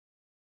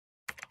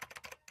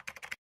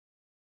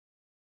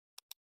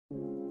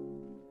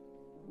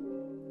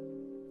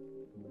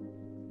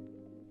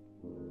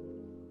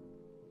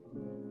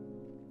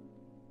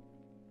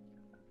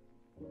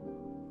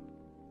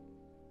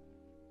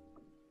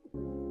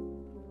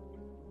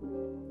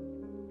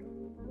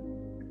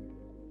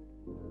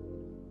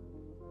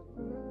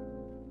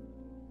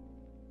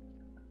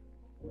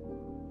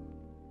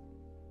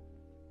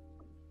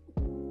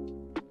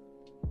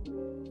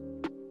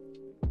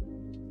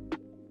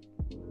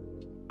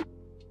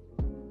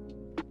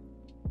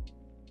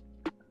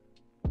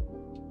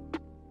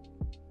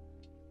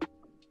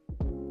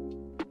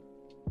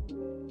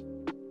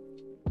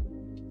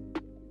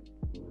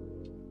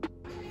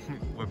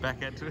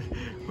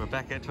we're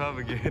back at 12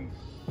 again.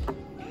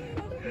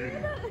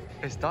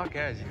 It's dark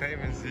as you can't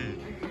even see.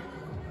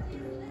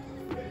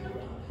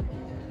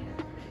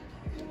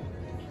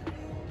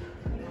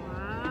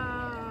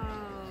 Wow.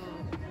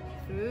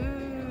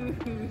 Food.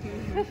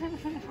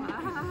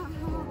 Wow.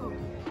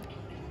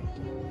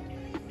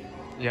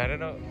 Yeah, I don't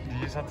know. Do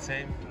you just have the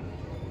same?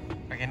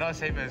 Okay, not the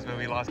same as when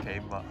we last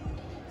came, but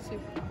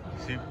Soup.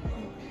 soup.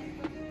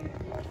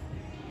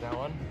 That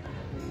one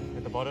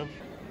at the bottom.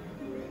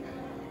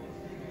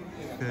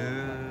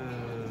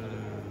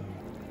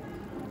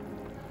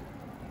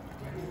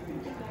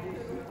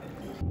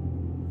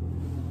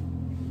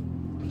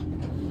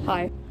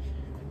 Hi.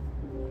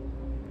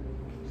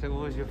 So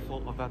what was your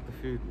fault about the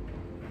food?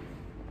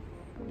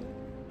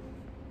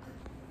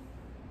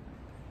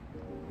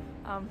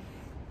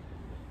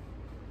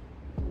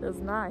 It was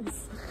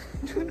nice.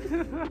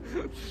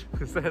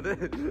 Is that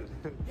it?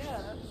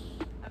 Yeah,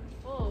 I'm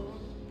full.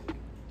 The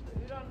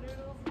udon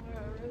noodles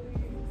were really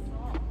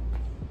soft.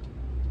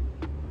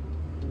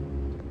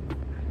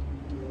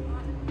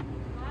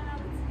 9 out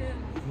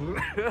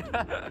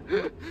of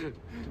 10.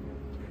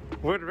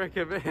 Would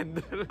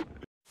recommend.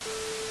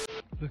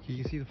 Look, you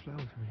can see the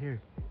flowers from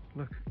here.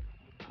 Look.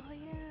 Oh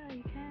yeah,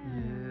 you can.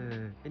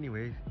 Yeah.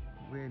 Anyways,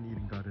 we're in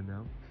Eden Garden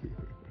now.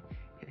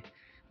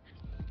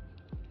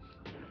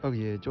 Oh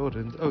yeah,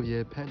 Jordans. Oh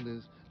yeah,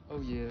 pandas. Oh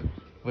yeah,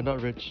 we're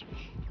not rich.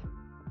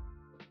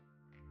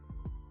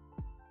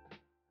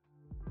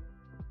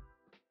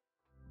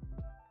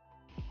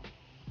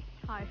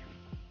 Hi.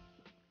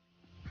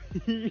 I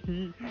don't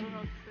know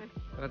what to say.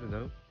 I don't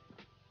know.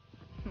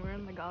 We're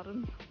in the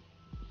garden.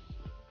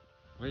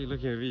 Why are you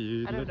looking at me?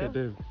 You I don't look know. at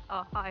them.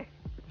 Oh, hi.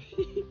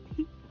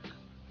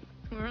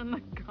 We're in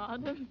the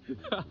garden.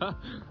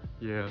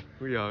 Yeah,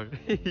 we are.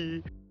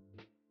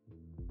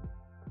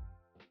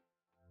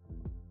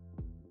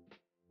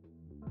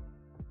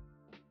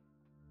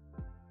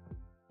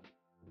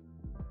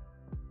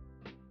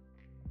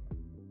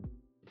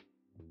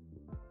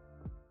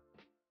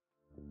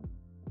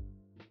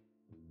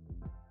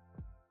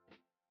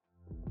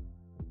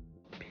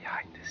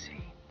 Behind the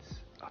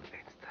scenes of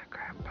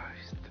Instagram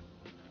post.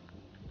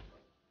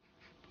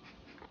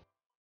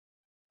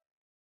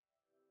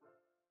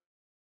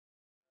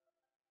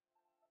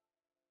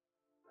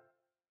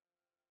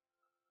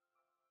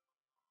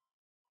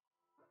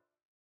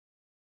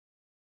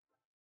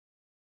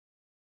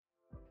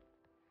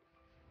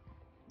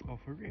 Oh,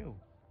 for real?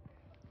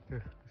 Yeah,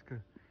 let's go.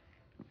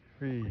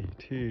 3,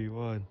 2,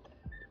 1.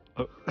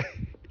 Oh.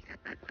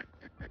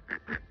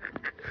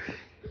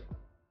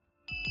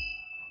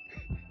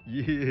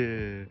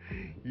 Yeah,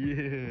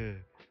 yeah.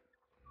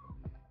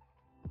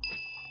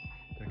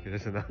 Okay,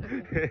 that's enough.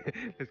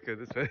 Let's go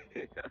this way.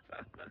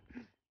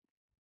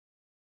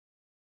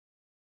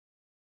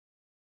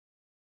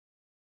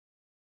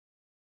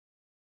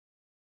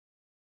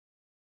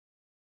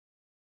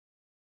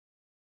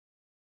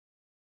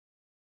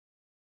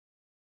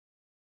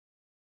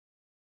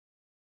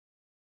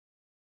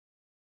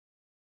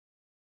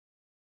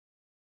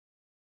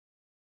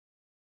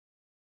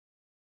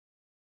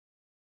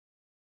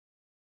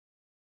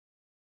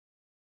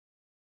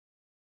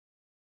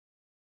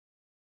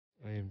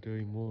 I am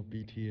doing more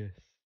BTS.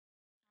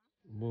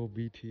 More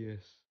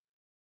BTS.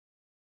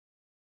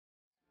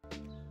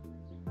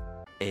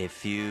 A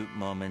few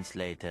moments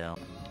later.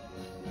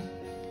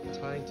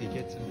 Trying to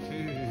get some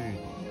food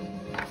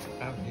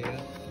out here.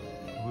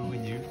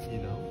 Wooing you, you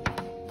know.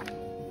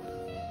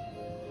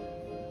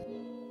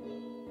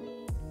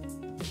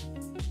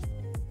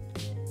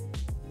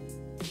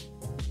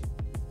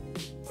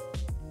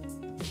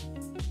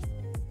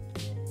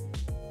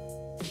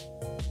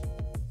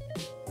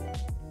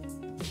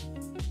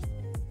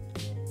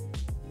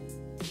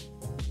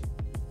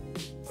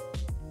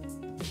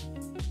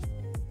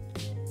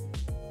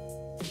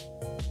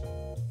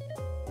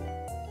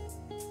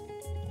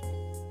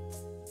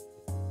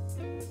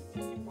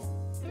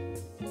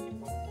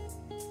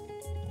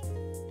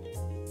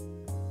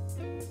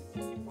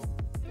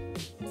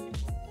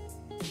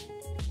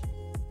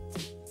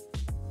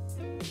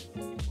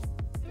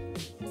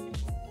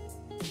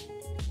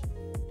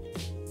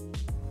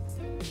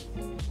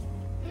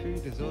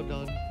 Food is all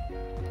done.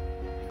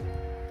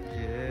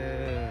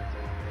 Yeah.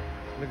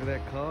 Look at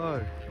that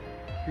car.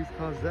 Whose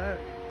car's that?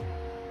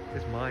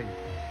 It's mine.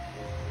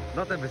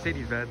 Not that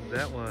Mercedes van,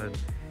 that one.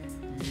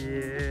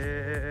 Yeah.